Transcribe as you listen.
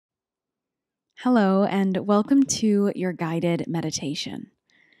Hello, and welcome to your guided meditation.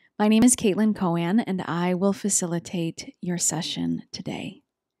 My name is Caitlin Coan, and I will facilitate your session today.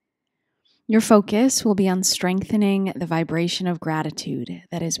 Your focus will be on strengthening the vibration of gratitude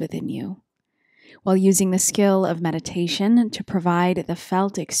that is within you, while using the skill of meditation to provide the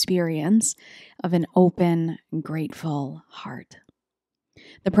felt experience of an open, grateful heart.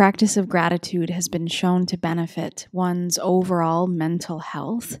 The practice of gratitude has been shown to benefit one's overall mental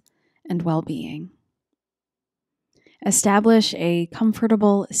health and well-being. Establish a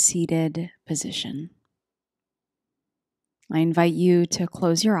comfortable seated position. I invite you to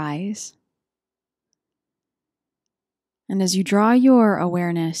close your eyes. And as you draw your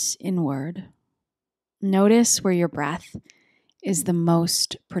awareness inward, notice where your breath is the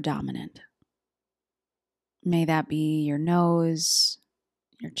most predominant. May that be your nose,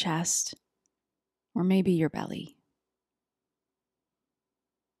 your chest, or maybe your belly.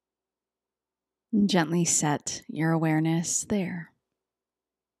 And gently set your awareness there.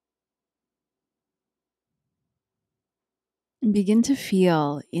 And begin to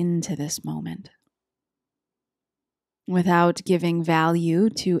feel into this moment. Without giving value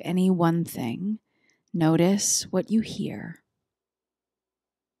to any one thing, notice what you hear.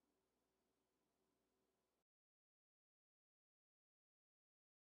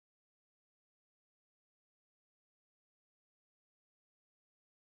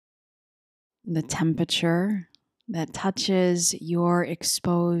 The temperature that touches your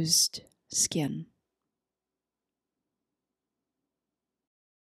exposed skin.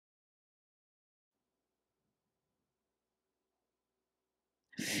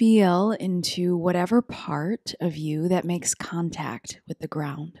 Feel into whatever part of you that makes contact with the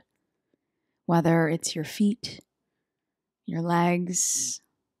ground, whether it's your feet, your legs,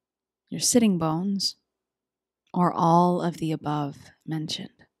 your sitting bones, or all of the above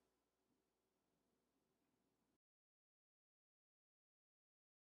mentioned.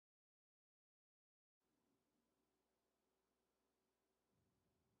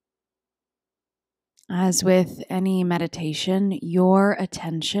 As with any meditation, your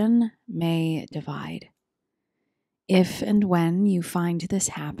attention may divide. If and when you find this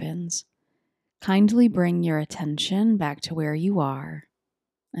happens, kindly bring your attention back to where you are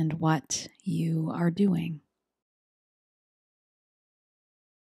and what you are doing.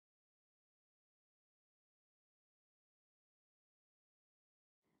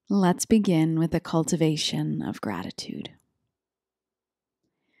 Let's begin with the cultivation of gratitude.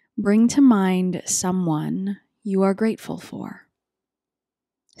 Bring to mind someone you are grateful for.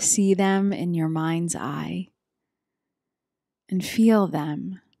 See them in your mind's eye and feel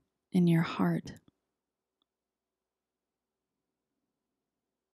them in your heart.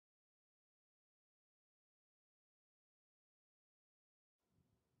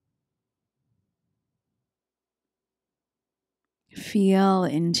 Feel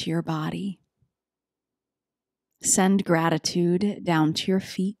into your body. Send gratitude down to your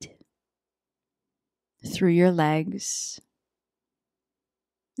feet, through your legs,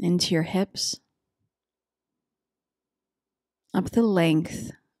 into your hips, up the length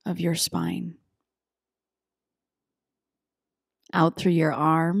of your spine, out through your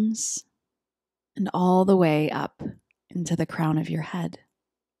arms, and all the way up into the crown of your head.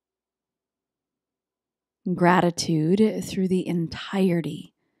 Gratitude through the entirety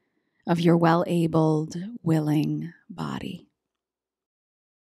of your well-abled, willing body.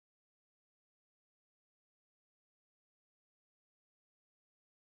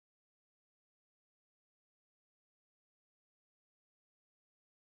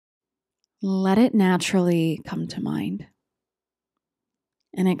 Let it naturally come to mind.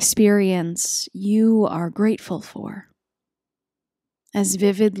 An experience you are grateful for. As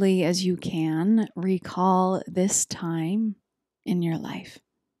vividly as you can, recall this time in your life.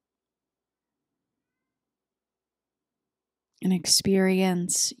 An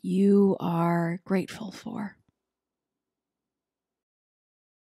experience you are grateful for.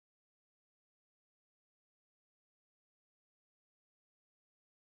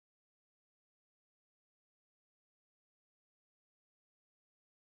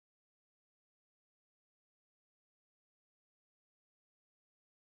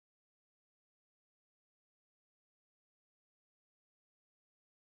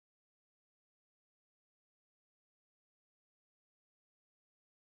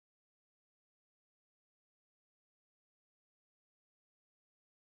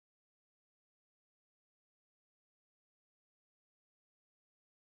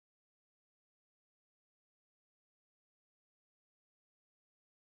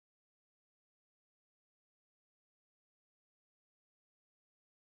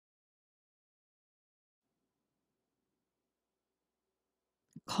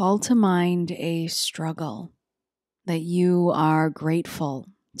 Call to mind a struggle that you are grateful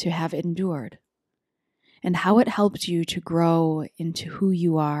to have endured and how it helped you to grow into who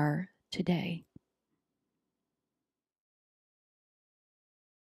you are today.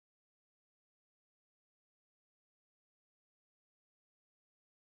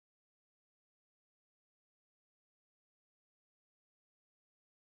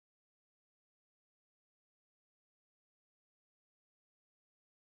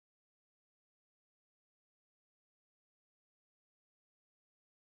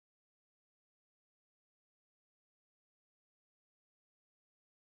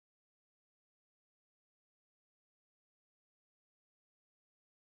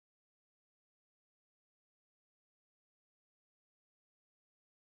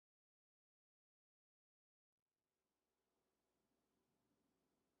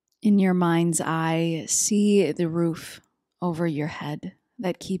 In your mind's eye, see the roof over your head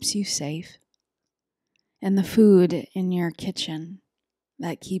that keeps you safe, and the food in your kitchen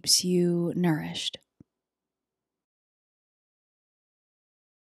that keeps you nourished.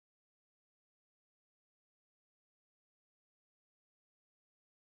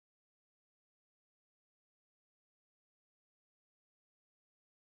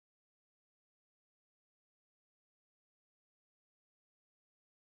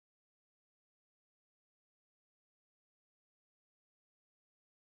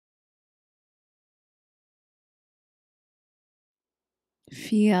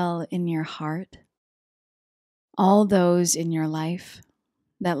 Feel in your heart all those in your life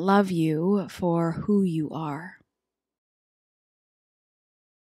that love you for who you are.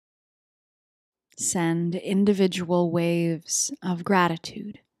 Send individual waves of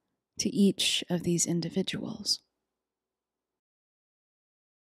gratitude to each of these individuals.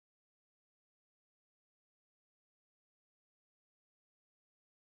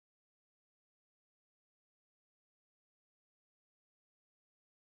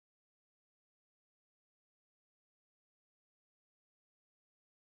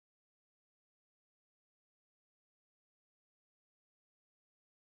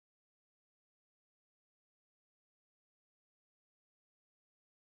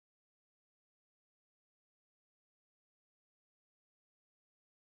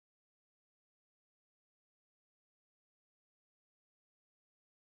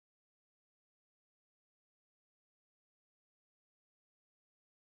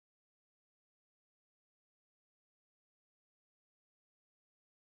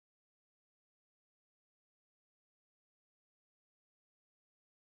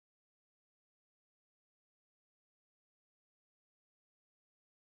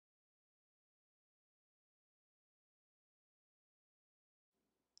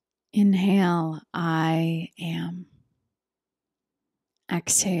 Inhale, I am.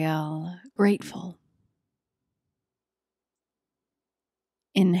 Exhale, grateful.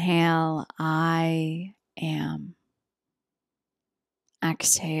 Inhale, I am.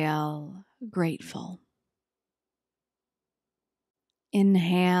 Exhale, grateful.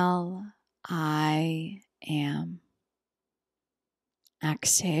 Inhale, I am.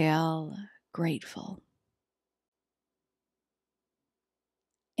 Exhale, grateful.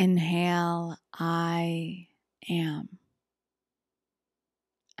 Inhale, I am.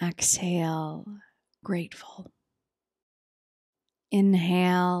 Exhale, grateful.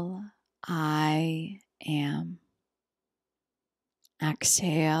 Inhale, I am.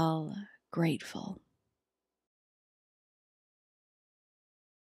 Exhale, grateful.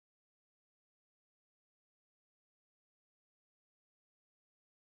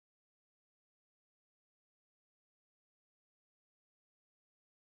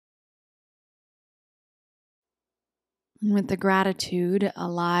 And with the gratitude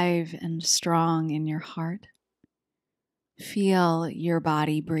alive and strong in your heart, feel your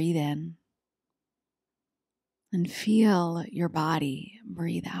body breathe in and feel your body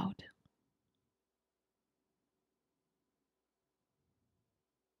breathe out.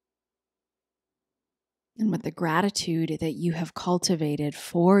 And with the gratitude that you have cultivated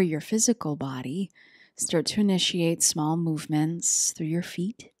for your physical body, start to initiate small movements through your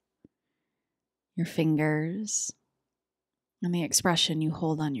feet, your fingers, and the expression you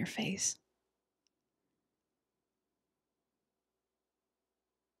hold on your face.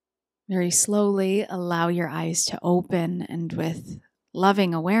 Very slowly allow your eyes to open and with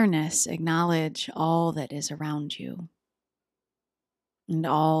loving awareness acknowledge all that is around you and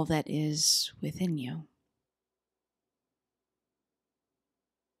all that is within you.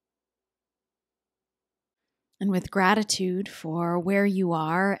 And with gratitude for where you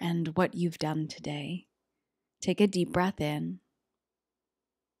are and what you've done today, take a deep breath in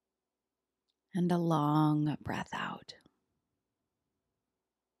and a long breath out.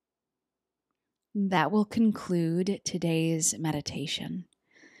 That will conclude today's meditation.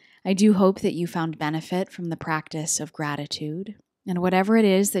 I do hope that you found benefit from the practice of gratitude, and whatever it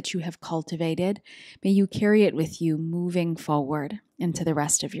is that you have cultivated, may you carry it with you moving forward into the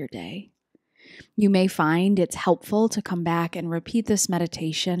rest of your day. You may find it's helpful to come back and repeat this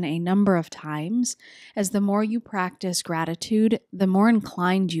meditation a number of times, as the more you practice gratitude, the more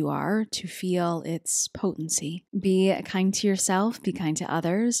inclined you are to feel its potency. Be kind to yourself, be kind to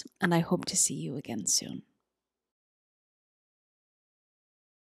others, and I hope to see you again soon.